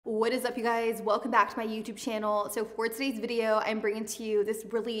What is up, you guys? Welcome back to my YouTube channel. So for today's video, I'm bringing to you this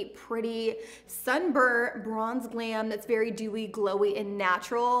really pretty sunburnt bronze glam that's very dewy, glowy, and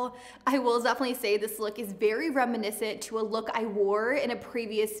natural. I will definitely say this look is very reminiscent to a look I wore in a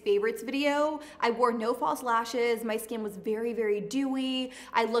previous favorites video. I wore no false lashes. My skin was very, very dewy.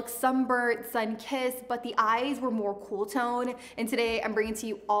 I looked sunburnt, sun-kissed, but the eyes were more cool tone. And today I'm bringing to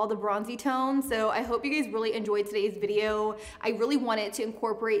you all the bronzy tones. So I hope you guys really enjoyed today's video. I really wanted to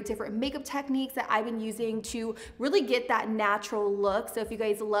incorporate different makeup techniques that I've been using to really get that natural look. So if you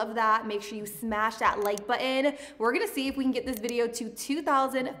guys love that, make sure you smash that like button. We're gonna see if we can get this video to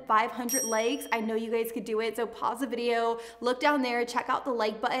 2,500 likes. I know you guys could do it, so pause the video, look down there, check out the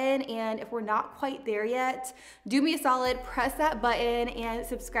like button, and if we're not quite there yet, do me a solid, press that button and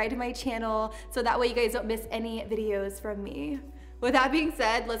subscribe to my channel so that way you guys don't miss any videos from me. With that being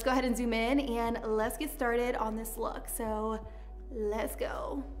said, let's go ahead and zoom in and let's get started on this look. So let's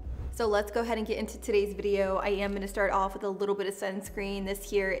go. So let's go ahead and get into today's video. I am gonna start off with a little bit of sunscreen. This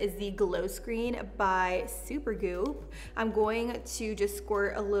here is the Glow Screen by Dupe. I'm going to just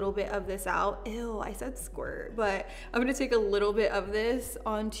squirt a little bit of this out. Ew, I said squirt, but I'm gonna take a little bit of this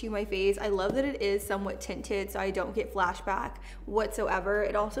onto my face. I love that it is somewhat tinted so I don't get flashback whatsoever.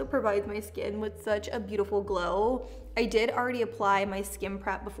 It also provides my skin with such a beautiful glow. I did already apply my skin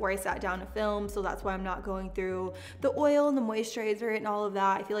prep before I sat down to film, so that's why I'm not going through the oil and the moisturizer and all of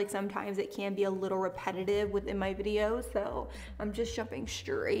that. I feel like sometimes it can be a little repetitive within my videos, so I'm just jumping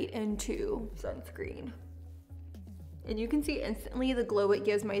straight into sunscreen. And you can see instantly the glow it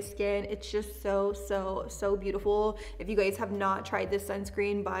gives my skin. It's just so beautiful. If you guys have not tried this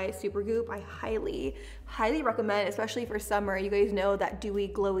sunscreen by Dupe, I highly recommend, especially for summer. You guys know that dewy,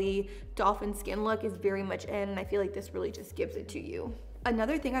 glowy dolphin skin look is very much in, and I feel like this really just gives it to you.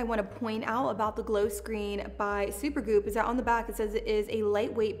 Another thing I want to point out about the Glow Screen by Dupe is that on the back it says it is a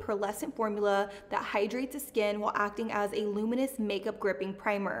lightweight pearlescent formula that hydrates the skin while acting as a luminous makeup gripping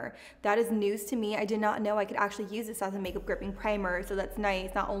primer. That is news to me. I did not know I could actually use this as a makeup gripping primer, so that's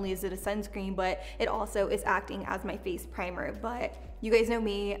nice. Not only is it a sunscreen, but it also is acting as my face primer. But you guys know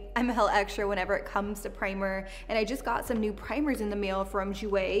me, I'm a hell extra whenever it comes to primer, and I just got some new primers in the mail from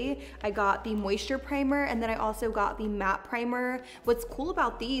Dupe. I got the moisture primer, and then I also got the matte primer. What's cool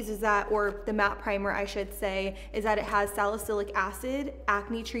about these is that, or the matte primer I should say, is that it has salicylic acid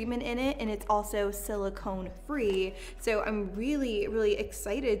acne treatment in it, and it's also silicone free. So I'm really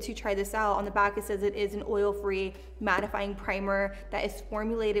excited to try this out. On the back it says it is an oil-free mattifying primer that is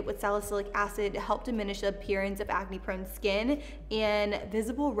formulated with salicylic acid to help diminish the appearance of acne prone skin and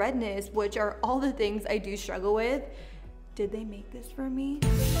visible redness, which are all the things I do struggle with. Did they make this for me?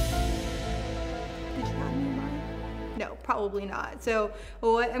 Did you have me in mind? No, probably not. So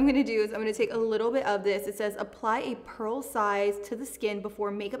what I'm gonna do is I'm gonna take a little bit of this. It says apply a pearl size to the skin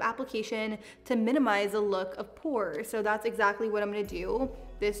before makeup application to minimize the look of pores. So that's exactly what I'm gonna do.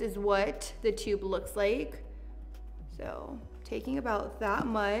 This is what the tube looks like. So taking about that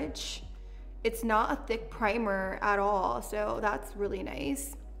much. It's not a thick primer at all, so that's really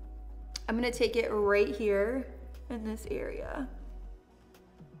nice. I'm gonna take it right here in this area.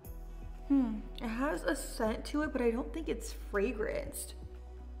 It has a scent to it, but I don't think it's fragranced.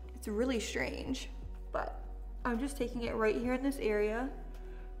 It's really strange, but I'm just taking it right here in this area.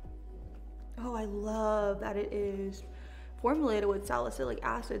 Oh, I love that it is formulated with salicylic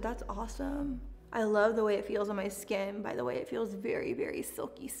acid. That's awesome. I love the way it feels on my skin. By the way, it feels very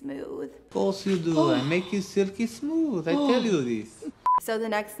silky smooth. Of course you do. I make you silky smooth. I tell you this. So the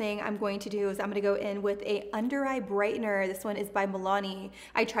next thing I'm going to do is I'm gonna go in with a under eye brightener. This one is by Milani.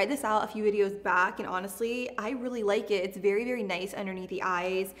 I tried this out a few videos back, and honestly, I really like it. It's very nice underneath the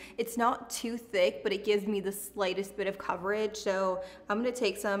eyes. It's not too thick, but it gives me the slightest bit of coverage. So I'm gonna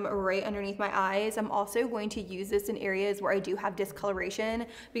take some right underneath my eyes. I'm also going to use this in areas where I do have discoloration,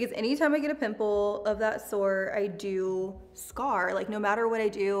 because anytime I get a pimple of that sort, I do scar. Like no matter what I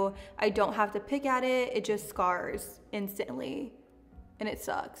do, I don't have to pick at it. It just scars instantly. And it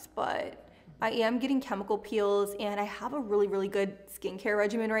sucks, but I am getting chemical peels, and I have a really good skincare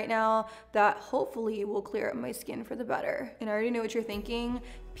regimen right now that hopefully will clear up my skin for the better. And I already know what you're thinking.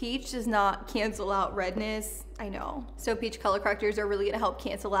 Peach does not cancel out redness. I know. So peach color correctors are really gonna help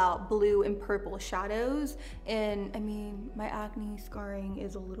cancel out blue and purple shadows. And I mean, my acne scarring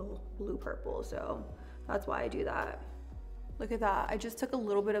is a little blue purple, so that's why I do that. Look at that. I just took a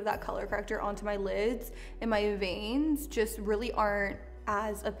little bit of that color corrector onto my lids, and my veins just really aren't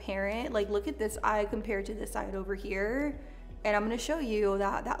as apparent. Like look at this eye compared to this side over here, and I'm going to show you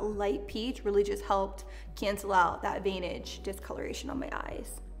that that light peach really just helped cancel out that veinage discoloration on my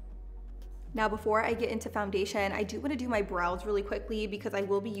eyes. Now before I get into foundation, I do want to do my brows really quickly because I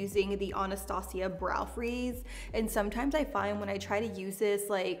will be using the Anastasia Brow Freeze. And sometimes I find when I try to use this,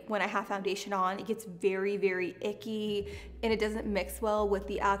 like when I have foundation on, it gets very, very icky and it doesn't mix well with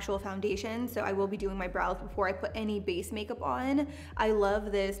the actual foundation. So I will be doing my brows before I put any base makeup on. I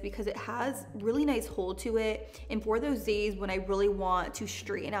love this because it has really nice hold to it. And for those days when I really want to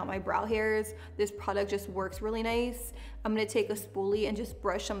straighten out my brow hairs, this product just works really nice. I'm gonna take a spoolie and just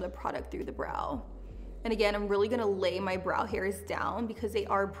brush some of the product through the brow. And again, I'm really gonna lay my brow hairs down because they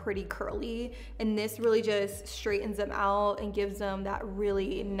are pretty curly, and this really just straightens them out and gives them that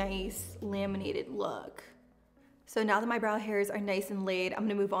really nice laminated look. So now that my brow hairs are nice and laid, I'm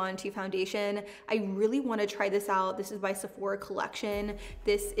gonna move on to foundation. I really wanna try this out. This is by Sephora Collection.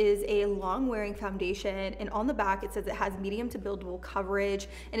 This is a long wearing foundation, and on the back it says it has medium to buildable coverage,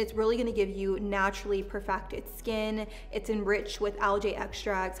 and it's really gonna give you naturally perfected skin. It's enriched with algae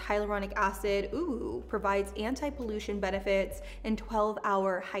extracts, hyaluronic acid, provides anti-pollution benefits, and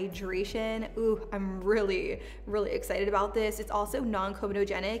 12-hour hydration. I'm really, really excited about this. It's also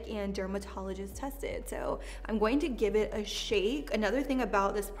non-comedogenic and dermatologist tested. So I'm going to give it a shake. Another thing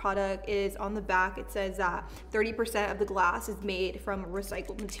about this product is on the back it says that 30% of the glass is made from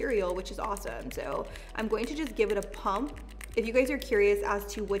recycled material, which is awesome. So I'm going to just give it a pump. If you guys are curious as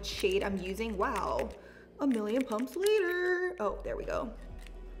to which shade I'm using, wow, a million pumps later. Oh, there we go.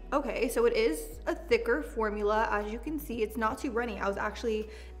 Okay, so it is a thicker formula. As you can see, it's not too runny. I was actually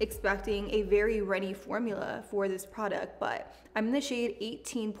expecting a very runny formula for this product, but I'm in the shade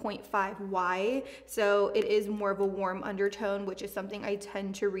 18.5Y, so it is more of a warm undertone, which is something I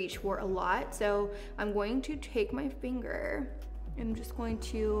tend to reach for a lot. So I'm going to take my finger and I'm just going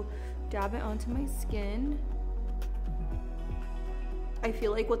to dab it onto my skin. I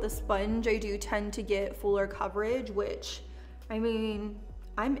feel like with the sponge, I do tend to get fuller coverage, which, I mean,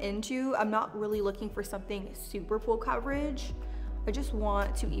 I'm not really looking for something super full coverage. I just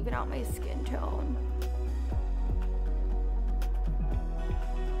want to even out my skin tone.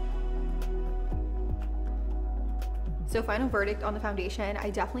 So final verdict on the foundation, I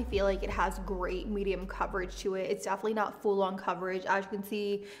definitely feel like it has great medium coverage to it. It's definitely not full on coverage. As you can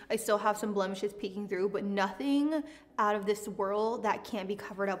see, I still have some blemishes peeking through, but nothing out of this world that can't be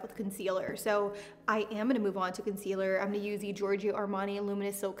covered up with concealer. So I am gonna move on to concealer. I'm gonna use the Giorgio Armani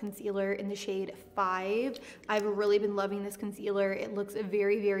Luminous Silk Concealer in the shade 5. I've really been loving this concealer. It looks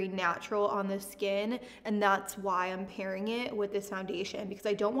very, very natural on the skin, and that's why I'm pairing it with this foundation, because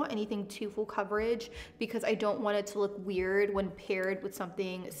I don't want anything too full coverage, because I don't want it to look weird when paired with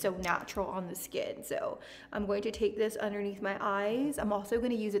something so natural on the skin. So I'm going to take this underneath my eyes. I'm also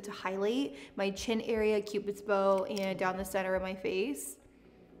gonna use it to highlight my chin area, Cupid's bow, and down the center of my face.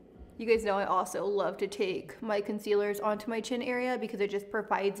 You guys know I also love to take my concealers onto my chin area because it just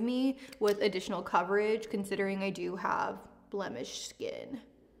provides me with additional coverage, considering I do have blemished skin.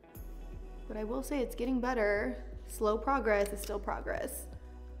 But I will say it's getting better. Slow progress is still progress.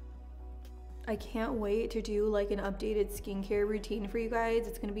 I can't wait to do like an updated skincare routine for you guys.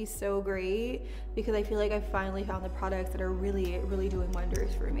 It's gonna be so great because I feel like I finally found the products that are really, really doing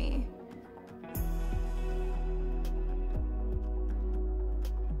wonders for me.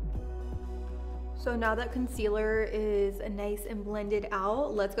 So now that concealer is nice and blended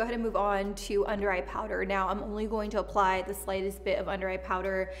out, let's go ahead and move on to under eye powder. Now I'm only going to apply the slightest bit of under eye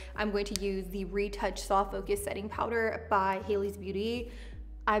powder. I'm going to use the Retouch Soft Focus Setting Powder by Hailey's Beauty.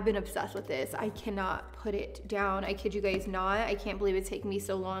 I've been obsessed with this. I cannot put it down. I kid you guys not. I can't believe it's taken me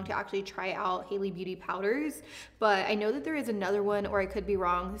so long to actually try out Hailey Beauty powders, but I know that there is another one, or I could be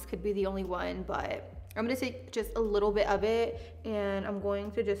wrong. This could be the only one, but I'm gonna take just a little bit of it and I'm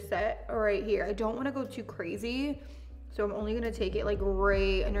going to just set right here. I don't wanna go too crazy, so I'm only gonna take it like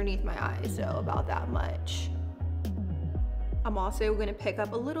right underneath my eyes, so about that much. I'm also gonna pick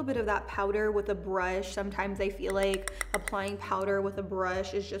up a little bit of that powder with a brush. Sometimes I feel like applying powder with a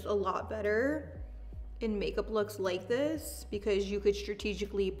brush is just a lot better in makeup looks like this because you could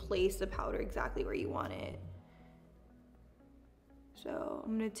strategically place the powder exactly where you want it. So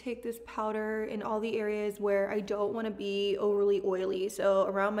I'm gonna take this powder in all the areas where I don't wanna be overly oily. So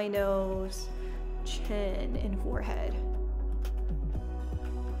around my nose, chin, and forehead.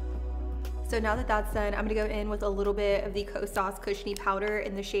 So now that that's done, I'm gonna go in with a little bit of the Kosas Cushiony Powder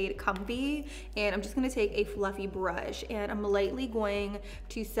in the shade Comfy, and I'm just gonna take a fluffy brush and I'm lightly going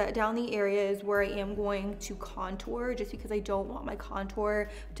to set down the areas where I am going to contour, just because I don't want my contour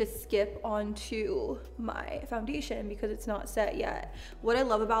to skip onto my foundation because it's not set yet. What I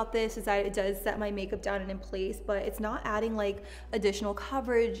love about this is that it does set my makeup down and in place, but it's not adding like additional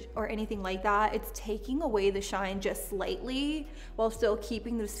coverage or anything like that. It's taking away the shine just slightly while still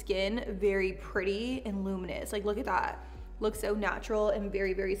keeping the skin very very pretty and luminous. Like, look at that. Looks so natural and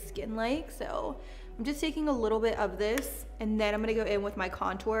very, very skin-like. So I'm just taking a little bit of this, and then I'm gonna go in with my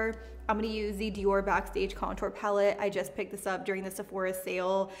contour. I'm gonna use the Dior Backstage Contour Palette. I just picked this up during the Sephora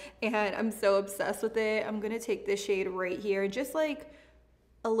sale, and I'm so obsessed with it. I'm gonna take this shade right here, just like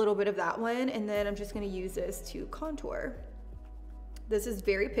a little bit of that one, and then I'm just gonna use this to contour. This is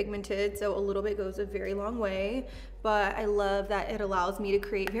very pigmented, so a little bit goes a very long way, but I love that it allows me to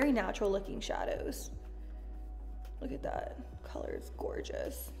create very natural looking shadows. Look at that, color is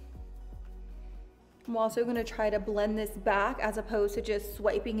gorgeous. I'm also gonna try to blend this back as opposed to just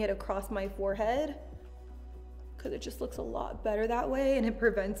swiping it across my forehead, because it just looks a lot better that way, and it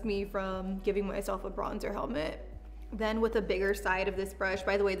prevents me from giving myself a bronzer helmet. Then with a bigger side of this brush,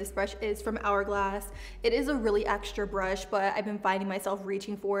 by the way, this brush is from Hourglass. It is a really extra brush, but I've been finding myself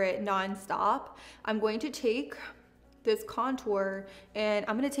reaching for it nonstop. I'm going to take this contour and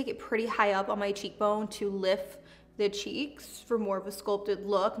I'm gonna take it pretty high up on my cheekbone to lift the cheeks for more of a sculpted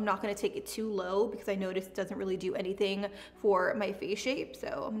look. I'm not gonna take it too low because I noticed it doesn't really do anything for my face shape.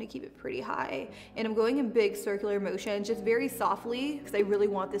 So I'm gonna keep it pretty high. And I'm going in big circular motions, just very softly, because I really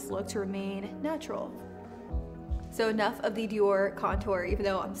want this look to remain natural. So enough of the Dior contour, even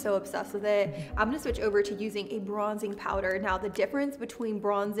though I'm so obsessed with it. I'm gonna switch over to using a bronzing powder. Now the difference between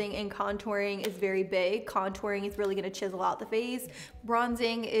bronzing and contouring is very big. Contouring is really gonna chisel out the face.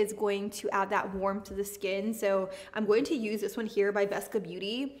 Bronzing is going to add that warmth to the skin. So I'm going to use this one here by Vesca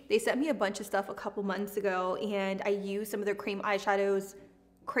Beauty. They sent me a bunch of stuff a couple months ago, and I used some of their cream eyeshadows.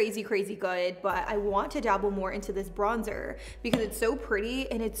 Crazy good, but I want to dabble more into this bronzer because it's so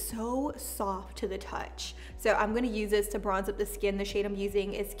pretty and it's so soft to the touch. So I'm going to use this to bronze up the skin. The shade I'm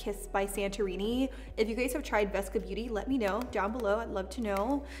using is Kiss by Santorini. If you guys have tried Vesca Beauty, let me know down below. I'd love to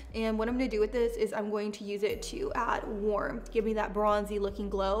know. And what I'm going to do with this is I'm going to use it to add warmth, give me that bronzy looking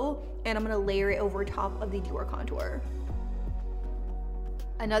glow, and I'm going to layer it over top of the Dior contour.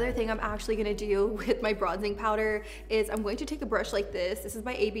 Another thing I'm actually gonna do with my bronzing powder is I'm going to take a brush like this. This is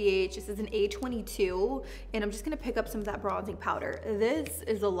by ABH, this is an A22, and I'm just gonna pick up some of that bronzing powder. This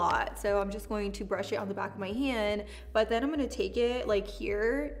is a lot, so I'm just going to brush it on the back of my hand, but then I'm gonna take it like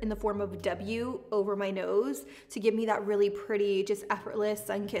here in the form of a W over my nose to give me that really pretty, just effortless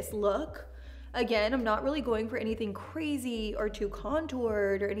sun-kissed look. Again, I'm not really going for anything crazy or too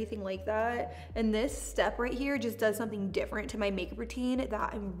contoured or anything like that. And this step right here just does something different to my makeup routine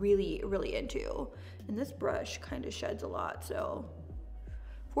that I'm really into. And this brush kind of sheds a lot, so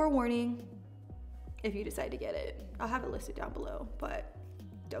forewarning if you decide to get it. I'll have it listed down below, but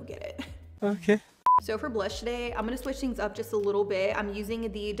don't get it. Okay. So for blush today, I'm gonna switch things up just a little bit. I'm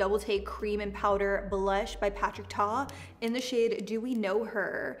using the Double Take Cream and Powder Blush by Patrick Ta in the shade Do We Know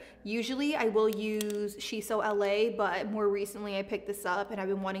Her. Usually I will use She's So LA, but more recently I picked this up and I've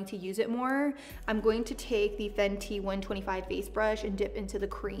been wanting to use it more. I'm going to take the Fenty 125 face brush and dip into the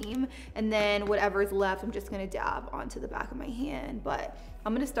cream, and then whatever's left, I'm just gonna dab onto the back of my hand. But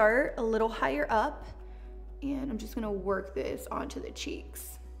I'm gonna start a little higher up and I'm just gonna work this onto the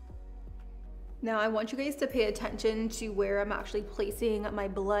cheeks. Now I want you guys to pay attention to where I'm actually placing my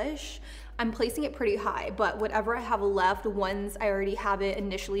blush. I'm placing it pretty high, but whatever I have left, once I already have it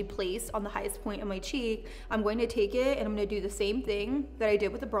initially placed on the highest point of my cheek, I'm going to take it and I'm gonna do the same thing that I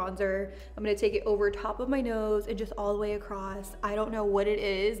did with the bronzer. I'm gonna take it over top of my nose and just all the way across. I don't know what it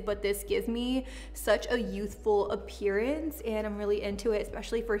is, but this gives me such a youthful appearance and I'm really into it,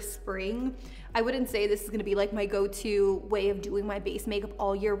 especially for spring. I wouldn't say this is gonna be like my go-to way of doing my base makeup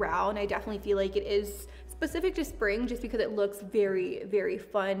all year round. I definitely feel like it is specific to spring just because it looks very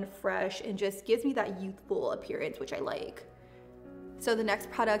fun, fresh, and just gives me that youthful appearance, which I like. So the next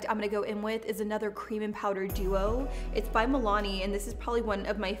product I'm gonna go in with is another cream and powder duo. It's by Milani, and this is probably one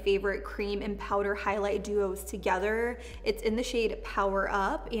of my favorite cream and powder highlight duos together. It's in the shade Power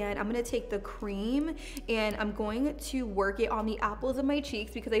Up, and I'm gonna take the cream and I'm going to work it on the apples of my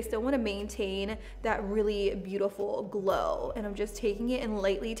cheeks because I still wanna maintain that really beautiful glow. And I'm just taking it and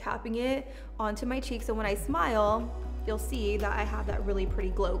lightly tapping it onto my cheeks, so when I smile, you'll see that I have that really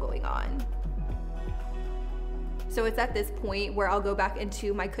pretty glow going on. So it's at this point where I'll go back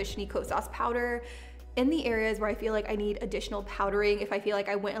into my cushiony Kosas powder in the areas where I feel like I need additional powdering if I feel like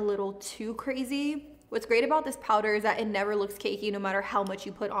I went a little too crazy. What's great about this powder is that it never looks cakey no matter how much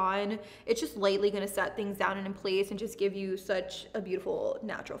you put on. It's just lightly gonna set things down and in place and just give you such a beautiful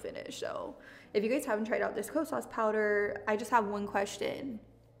natural finish. So if you guys haven't tried out this Kosas powder, I just have one question.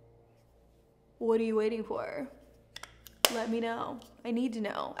 What are you waiting for? Let me know. I need to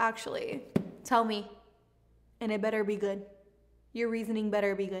know, actually. Tell me. And it better be good. Your reasoning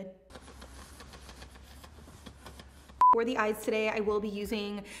better be good. For the eyes today, I will be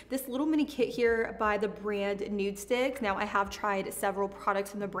using this little mini kit here by the brand Nude Sticks. Now, I have tried several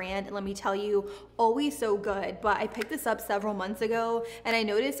products from the brand, and let me tell you, always so good. But I picked this up several months ago, and I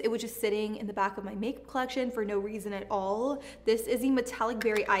noticed it was just sitting in the back of my makeup collection for no reason at all. This is the Metallic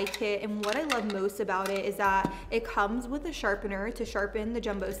Berry Eye Kit, and what I love most about it is that it comes with a sharpener to sharpen the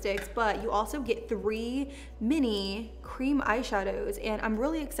jumbo sticks, but you also get 3 mini cream eyeshadows, and I'm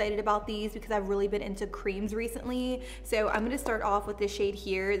really excited about these because I've really been into creams recently. So I'm gonna start off with this shade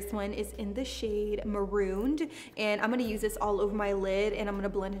here. This one is in the shade Marooned, and I'm gonna use this all over my lid, and I'm gonna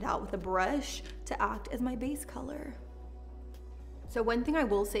blend it out with a brush to act as my base color. So one thing I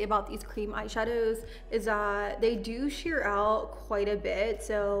will say about these cream eyeshadows is that they do sheer out quite a bit.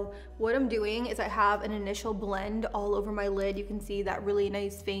 So what I'm doing is I have an initial blend all over my lid. You can see that really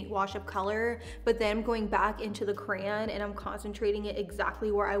nice faint wash of color, but then I'm going back into the crayon and I'm concentrating it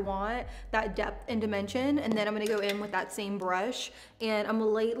exactly where I want that depth and dimension. And then I'm gonna go in with that same brush, and I'm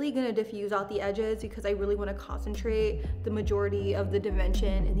lightly gonna diffuse out the edges because I really wanna concentrate the majority of the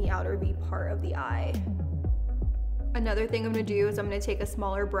dimension in the outer V part of the eye. Another thing I'm gonna do is I'm gonna take a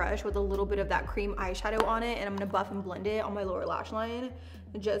smaller brush with a little bit of that cream eyeshadow on it, and I'm gonna buff and blend it on my lower lash line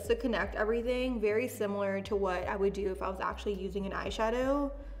just to connect everything, very similar to what I would do if I was actually using an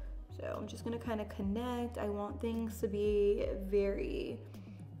eyeshadow. So I'm just gonna kind of connect. I want things to be very,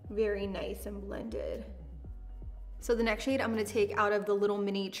 very nice and blended. So the next shade I'm gonna take out of the little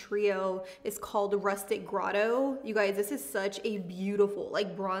mini trio is called Rustic Grotto. You guys, this is such a beautiful,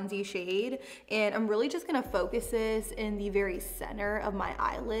 like, bronzy shade, and I'm really just gonna focus this in the very center of my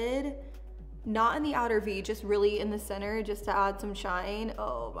eyelid. Not in the outer V, just really in the center, just to add some shine.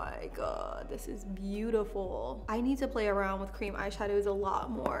 Oh my God, this is beautiful. I need to play around with cream eyeshadows a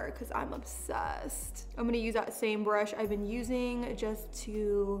lot more because I'm obsessed. I'm gonna use that same brush I've been using just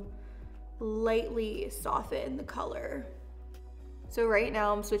to lightly soften the color. So right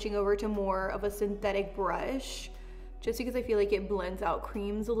now I'm switching over to more of a synthetic brush just because I feel like it blends out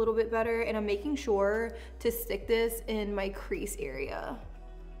creams a little bit better, and I'm making sure to stick this in my crease area.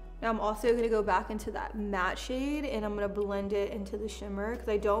 Now I'm also gonna go back into that matte shade and I'm gonna blend it into the shimmer because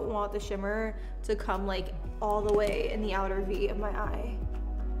I don't want the shimmer to come like all the way in the outer V of my eye.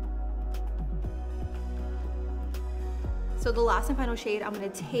 So the last and final shade I'm gonna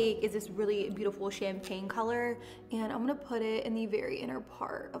take is this really beautiful champagne color, and I'm gonna put it in the very inner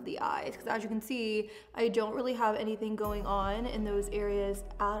part of the eyes because, as you can see, I don't really have anything going on in those areas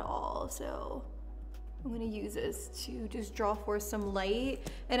at all. So I'm gonna use this to just draw forth some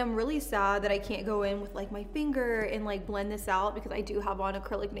light, and I'm really sad that I can't go in with like my finger and like blend this out because I do have on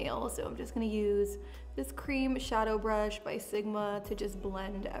acrylic nails. So I'm just gonna use this cream shadow brush by Sigma to just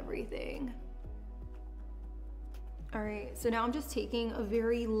blend everything. All right, so now I'm just taking a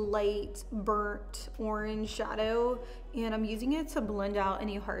very light burnt orange shadow, and I'm using it to blend out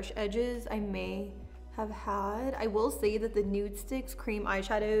any harsh edges I may have had. I will say that the Nude Sticks cream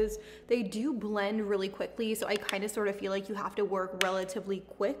eyeshadows, they do blend really quickly, so I kind of sort of feel like you have to work relatively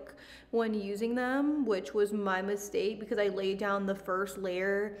quick when using them, which was my mistake because I laid down the first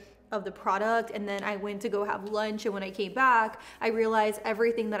layer of the product and then I went to go have lunch, and when I came back, I realized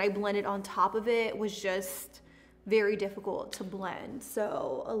everything that I blended on top of it was just very difficult to blend.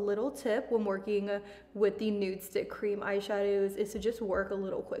 So a little tip when working with the Nude Stick cream eyeshadows is to just work a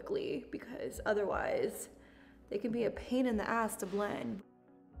little quickly because otherwise they can be a pain in the ass to blend.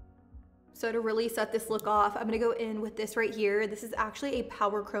 So to really set this look off, I'm gonna go in with this right here. This is actually a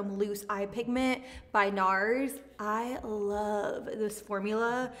Power Chrome Loose Eye Pigment by NARS. I love this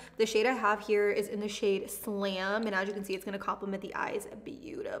formula. The shade I have here is in the shade Slam, and as you can see, it's gonna complement the eyes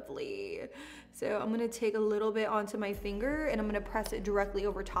beautifully. So I'm gonna take a little bit onto my finger and I'm gonna press it directly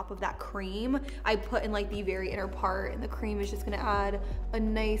over top of that cream I put in like the very inner part, and the cream is just gonna add a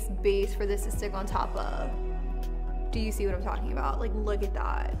nice base for this to stick on top of. Do you see what I'm talking about? Like, look at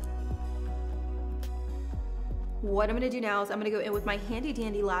that. What I'm gonna do now is I'm gonna go in with my handy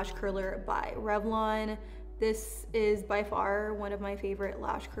dandy lash curler by Revlon. This is by far one of my favorite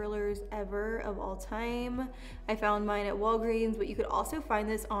lash curlers ever of all time. I found mine at Walgreens, but you could also find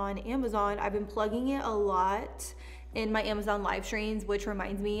this on Amazon. I've been plugging it a lot in my Amazon live streams, which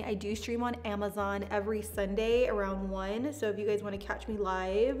reminds me, I do stream on Amazon every Sunday around 1. So if you guys wanna catch me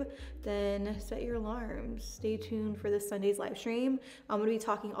live, then set your alarms. Stay tuned for this Sunday's live stream. I'm gonna be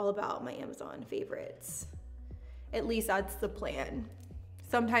talking all about my Amazon favorites. At least that's the plan.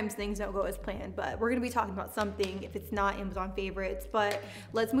 sometimes things don't go as planned, but we're gonna be talking about something if it's not Amazon favorites. But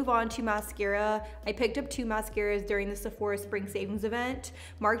let's move on to mascara. I picked up 2 mascaras during the Sephora Spring Savings event.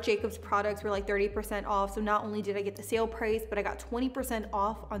 Marc Jacobs products were like 30% off, so not only did I get the sale price, but I got 20%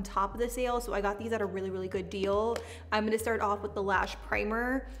 off on top of the sale, so I got these at a really, really good deal. I'm gonna start off with the lash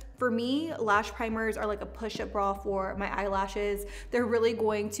primer. For me, lash primers are like a push-up bra for my eyelashes. They're really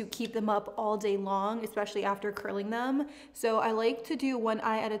going to keep them up all day long, especially after curling them. So I like to do one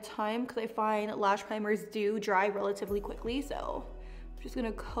eye at a time because I find lash primers do dry relatively quickly. So I'm just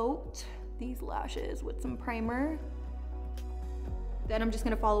gonna coat these lashes with some primer. Then I'm just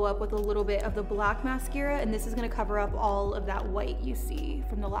gonna follow up with a little bit of the black mascara, and this is gonna cover up all of that white you see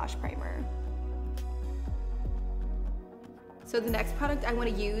from the lash primer. So the next product I want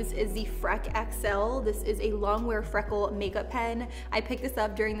to use is the XL. This is a long wear freckle makeup pen. I picked this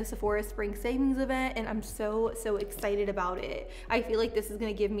up during the Sephora Spring Savings event, and I'm so excited about it. I feel like this is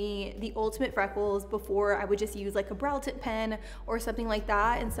going to give me the ultimate freckles. Before I would just use like a brow tint pen or something like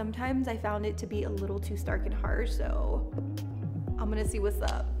that, and sometimes I found it to be a little too stark and harsh, so I'm gonna see what's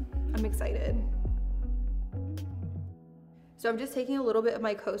up. I'm excited. So I'm just taking a little bit of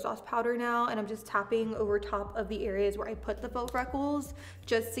my Kosas powder now, and I'm just tapping over top of the areas where I put the faux freckles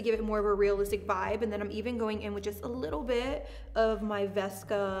just to give it more of a realistic vibe. And then I'm even going in with just a little bit of my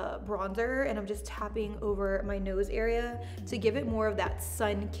Vesca bronzer, and I'm just tapping over my nose area to give it more of that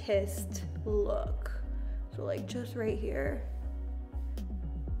sun-kissed look. So like just right here.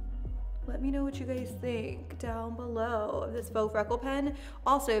 Let me know what you guys think down below of this faux freckle pen.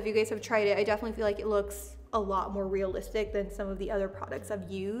 Also, if you guys have tried it, I definitely feel like it looks a lot more realistic than some of the other products I've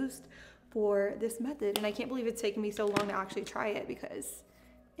used for this method. And I can't believe it's taken me so long to actually try it because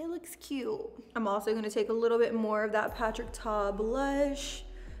it looks cute. I'm also gonna take a little bit more of that Patrick Ta blush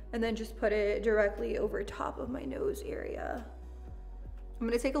and then just put it directly over top of my nose area. I'm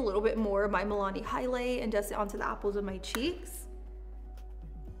gonna take a little bit more of my Milani highlight and dust it onto the apples of my cheeks.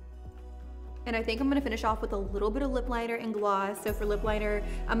 And I think I'm gonna finish off with a little bit of lip liner and gloss. So for lip liner,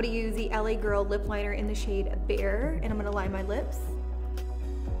 I'm gonna use the LA Girl lip liner in the shade Bear, and I'm gonna line my lips.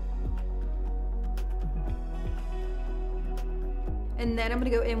 And then I'm gonna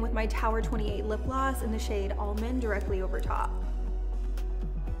go in with my Tower 28 lip gloss in the shade Almond directly over top.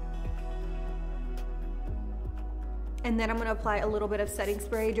 And then I'm gonna apply a little bit of setting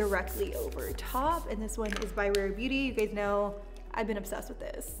spray directly over top. And this one is by Rare Beauty. You guys know I've been obsessed with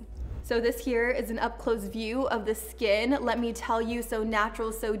this. So this here is an up close view of the skin. Let me tell you, so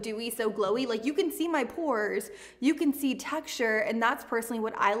natural, so dewy, so glowy. Like you can see my pores, you can see texture, and that's personally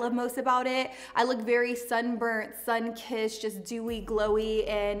what I love most about it. I look very sunburnt, sun-kissed, just dewy, glowy,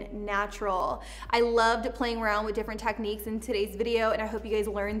 and natural. I loved playing around with different techniques in today's video, and I hope you guys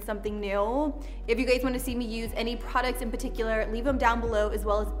learned something new. If you guys want to see me use any products in particular, leave them down below, as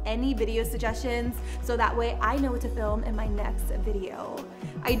well as any video suggestions, so that way I know what to film in my next video.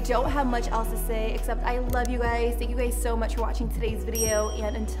 I don't have much else to say except I love you guys. Thank you guys so much for watching today's video,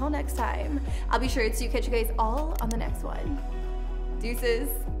 and until next time, I'll be sure to catch you guys all on the next one. Deuces.